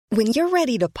When you're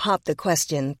ready to pop the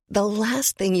question, the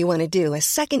last thing you want to do is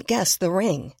second-guess the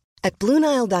ring. At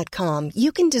BlueNile.com,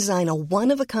 you can design a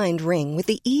one-of-a-kind ring with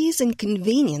the ease and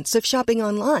convenience of shopping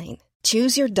online.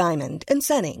 Choose your diamond and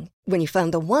setting. When you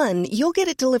find the one, you'll get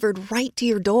it delivered right to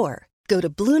your door. Go to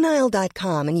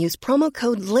BlueNile.com and use promo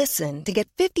code LISTEN to get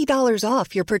 $50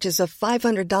 off your purchase of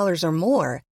 $500 or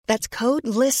more. That's code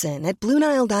LISTEN at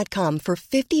BlueNile.com for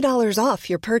 $50 off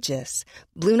your purchase.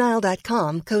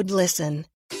 BlueNile.com, code LISTEN.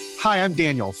 Hi, I'm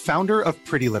Daniel, founder of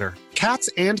Pretty Litter. Cats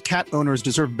and cat owners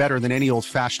deserve better than any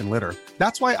old-fashioned litter.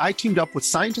 That's why I teamed up with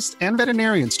scientists and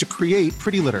veterinarians to create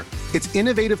Pretty Litter. Its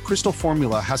innovative crystal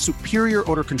formula has superior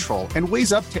odor control and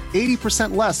weighs up to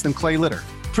 80% less than clay litter.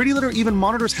 Pretty Litter even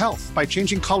monitors health by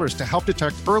changing colors to help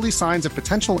detect early signs of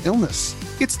potential illness.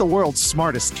 It's the world's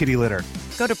smartest kitty litter.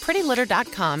 Go to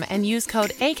prettylitter.com and use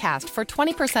code ACAST for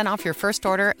 20% off your first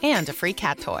order and a free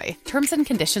cat toy. Terms and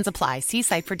conditions apply. See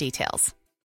site for details.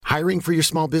 Hiring for your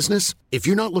small business? If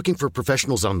you're not looking for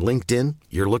professionals on LinkedIn,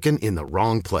 you're looking in the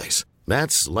wrong place.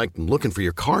 That's like looking for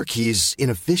your car keys in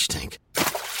a fish tank.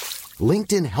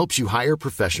 LinkedIn helps you hire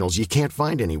professionals you can't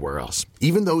find anywhere else,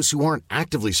 even those who aren't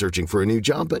actively searching for a new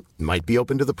job but might be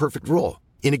open to the perfect role.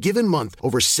 In a given month,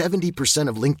 over 70%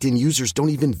 of LinkedIn users don't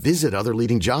even visit other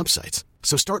leading job sites.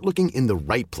 So start looking in the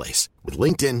right place. With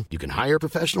LinkedIn, you can hire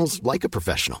professionals like a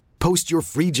professional. Post your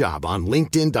free job on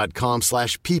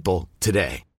linkedin.com/people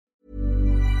today.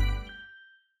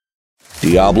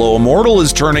 Diablo Immortal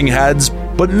is turning heads,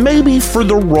 but maybe for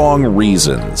the wrong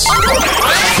reasons.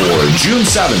 For June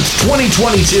 7th,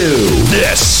 2022,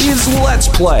 this is Let's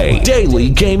Play Daily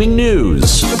Gaming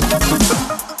News.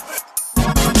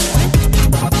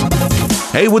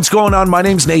 Hey, what's going on? My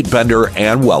name's Nate Bender,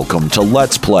 and welcome to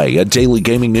Let's Play, a daily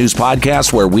gaming news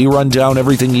podcast where we run down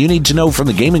everything you need to know from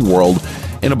the gaming world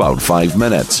in about 5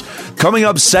 minutes. Coming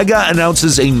up, Sega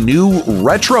announces a new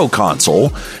retro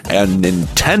console, and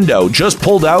Nintendo just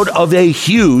pulled out of a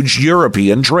huge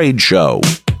European trade show.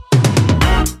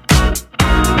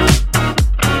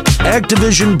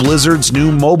 Activision Blizzard's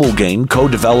new mobile game,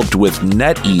 co-developed with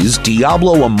NetEase,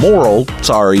 Diablo Immortal,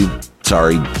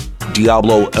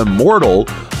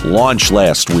 launched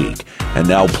last week. And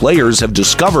now players have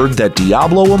discovered that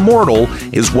Diablo Immortal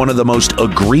is one of the most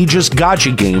egregious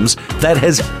gacha games that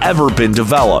has ever been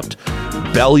developed.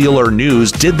 Bellular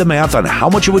News did the math on how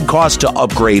much it would cost to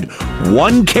upgrade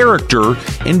one character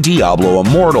in Diablo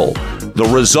Immortal. The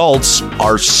results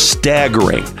are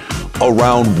staggering.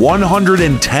 Around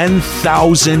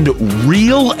 110,000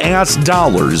 real-ass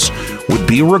dollars would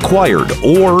be required,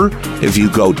 or if you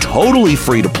go totally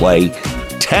free to play,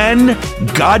 10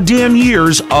 goddamn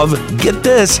years of, get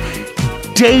this,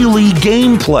 daily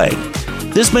gameplay.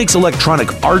 This makes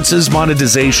Electronic Arts'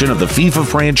 monetization of the FIFA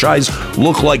franchise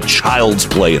look like child's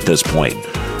play at this point.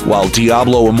 While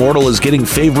Diablo Immortal is getting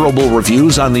favorable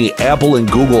reviews on the Apple and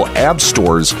Google app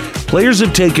stores, players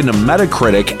have taken to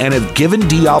Metacritic and have given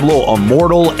Diablo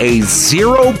Immortal a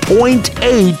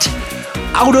 0.8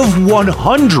 out of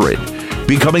 100.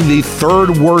 Becoming the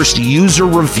third worst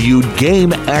user-reviewed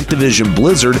game Activision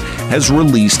Blizzard has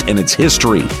released in its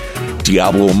history.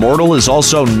 Diablo Immortal is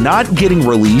also not getting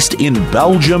released in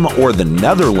Belgium or the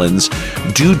Netherlands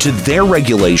due to their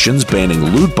regulations banning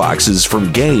loot boxes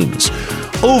from games.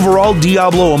 Overall,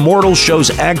 Diablo Immortal shows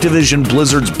Activision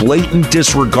Blizzard's blatant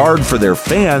disregard for their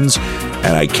fans,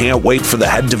 and I can't wait for the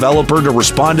head developer to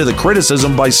respond to the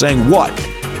criticism by saying, "What?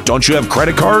 Don't you have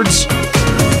credit cards?"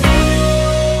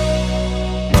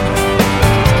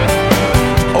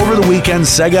 Over the weekend,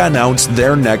 Sega announced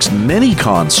their next mini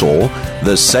console,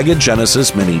 the Sega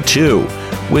Genesis Mini 2,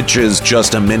 which is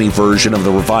just a mini version of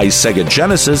the revised Sega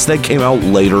Genesis that came out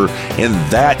later in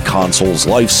that console's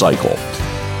life cycle.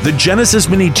 The Genesis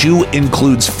Mini 2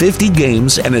 includes 50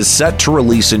 games and is set to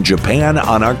release in Japan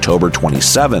on October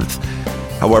 27th.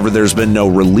 However, there's been no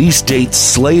release date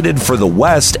slated for the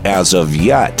West as of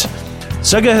yet.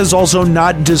 Sega has also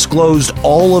not disclosed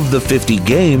all of the 50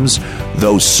 games,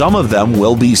 though some of them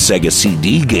will be Sega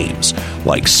CD games,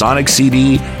 like Sonic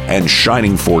CD and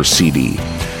Shining Force CD.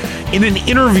 In an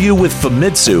interview with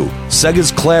Famitsu,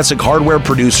 Sega's classic hardware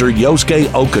producer Yosuke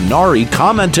Okanari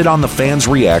commented on the fans'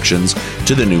 reactions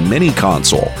to the new mini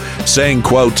console, saying,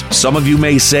 quote, "Some of you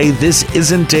may say this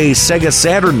isn't a Sega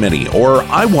Saturn Mini, or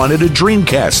I wanted a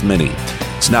Dreamcast Mini.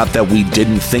 It's not that we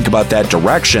didn't think about that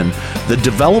direction. The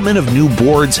development of new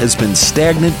boards has been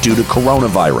stagnant due to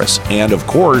coronavirus, and of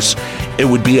course, it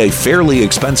would be a fairly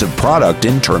expensive product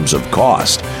in terms of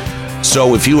cost.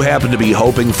 So if you happen to be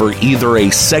hoping for either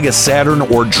a Sega Saturn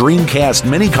or Dreamcast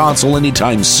mini console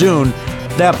anytime soon,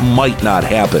 that might not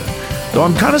happen. Though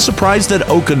I'm kind of surprised that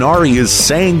Okanari is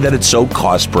saying that it's so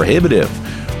cost prohibitive.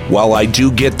 While I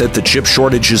do get that the chip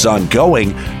shortage is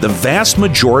ongoing, the vast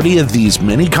majority of these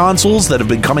mini consoles that have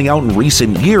been coming out in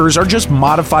recent years are just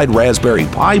modified Raspberry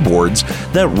Pi boards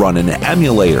that run an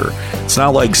emulator. It's not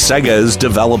like Sega is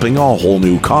developing a whole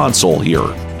new console here.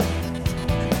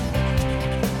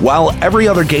 While every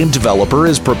other game developer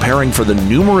is preparing for the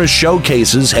numerous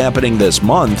showcases happening this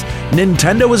month,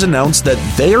 Nintendo has announced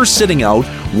that they are sitting out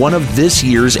one of this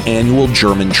year's annual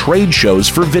German trade shows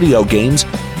for video games,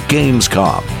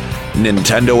 Gamescom.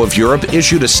 Nintendo of Europe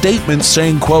issued a statement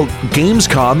saying, quote,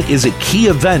 Gamescom is a key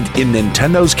event in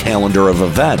Nintendo's calendar of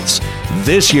events.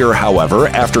 This year, however,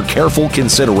 after careful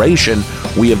consideration,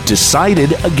 we have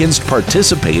decided against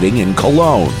participating in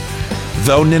Cologne.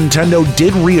 Though Nintendo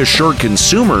did reassure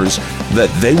consumers that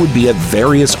they would be at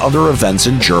various other events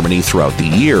in Germany throughout the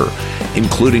year,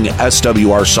 including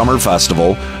SWR Summer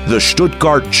Festival, the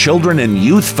Stuttgart Children and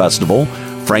Youth Festival,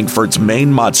 Frankfurt's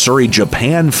main Matsuri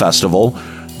Japan Festival,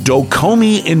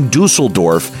 Dokomi in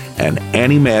Dusseldorf, and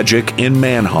Animagic in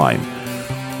Mannheim.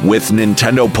 With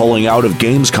Nintendo pulling out of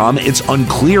Gamescom, it's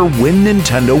unclear when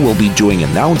Nintendo will be doing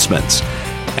announcements.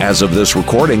 As of this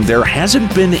recording, there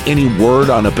hasn't been any word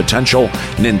on a potential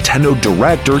Nintendo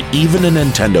Direct or even a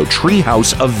Nintendo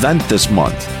Treehouse event this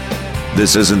month.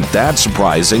 This isn't that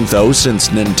surprising, though, since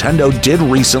Nintendo did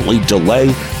recently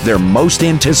delay their most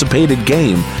anticipated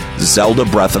game, Zelda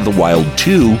Breath of the Wild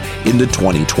 2, into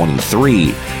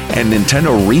 2023. And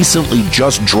Nintendo recently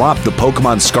just dropped the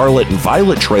Pokemon Scarlet and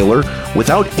Violet trailer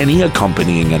without any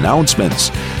accompanying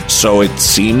announcements. So it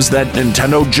seems that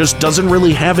Nintendo just doesn't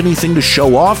really have anything to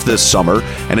show off this summer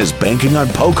and is banking on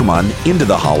Pokemon into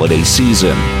the holiday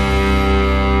season.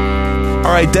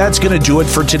 Alright, that's going to do it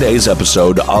for today's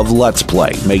episode of Let's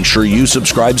Play. Make sure you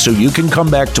subscribe so you can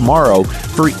come back tomorrow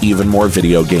for even more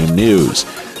video game news.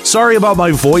 Sorry about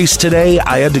my voice today.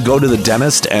 I had to go to the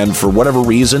dentist, and for whatever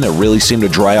reason, it really seemed to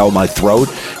dry out my throat,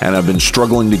 and I've been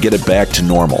struggling to get it back to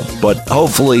normal. But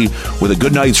hopefully, with a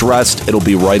good night's rest, it'll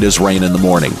be right as rain in the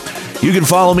morning. You can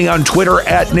follow me on Twitter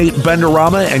at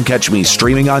NateBenderama and catch me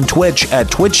streaming on Twitch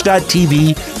at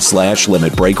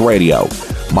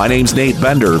twitch.tv/LimitBreakRadio. My name's Nate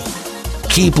Bender.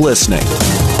 Keep listening.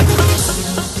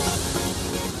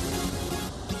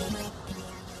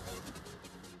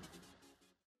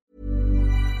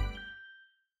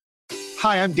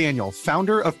 Hi, I'm Daniel,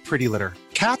 founder of Pretty Litter.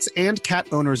 Cats and cat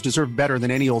owners deserve better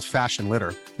than any old-fashioned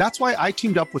litter. That's why I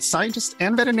teamed up with scientists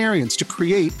and veterinarians to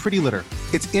create Pretty Litter.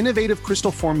 Its innovative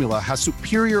crystal formula has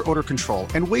superior odor control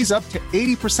and weighs up to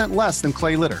 80% less than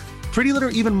clay litter. Pretty Litter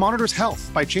even monitors health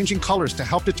by changing colors to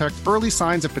help detect early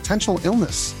signs of potential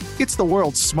illness. It's the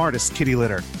world's smartest kitty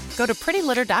litter. Go to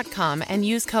prettylitter.com and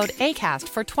use code ACAST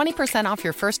for 20% off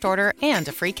your first order and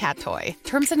a free cat toy.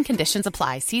 Terms and conditions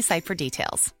apply. See site for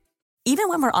details. Even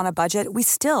when we're on a budget, we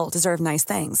still deserve nice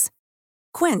things.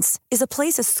 Quince is a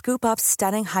place to scoop up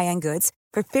stunning high-end goods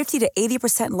for 50 to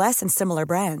 80% less than similar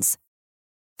brands.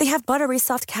 They have buttery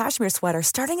soft cashmere sweaters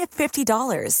starting at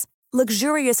 $50,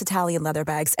 luxurious Italian leather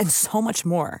bags, and so much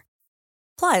more.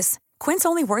 Plus, Quince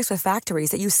only works with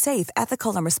factories that use safe,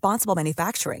 ethical, and responsible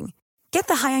manufacturing. Get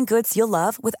the high-end goods you'll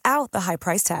love without the high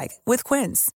price tag with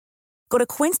Quince. Go to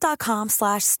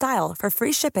quince.com/style for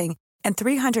free shipping and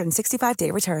 365-day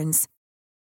returns.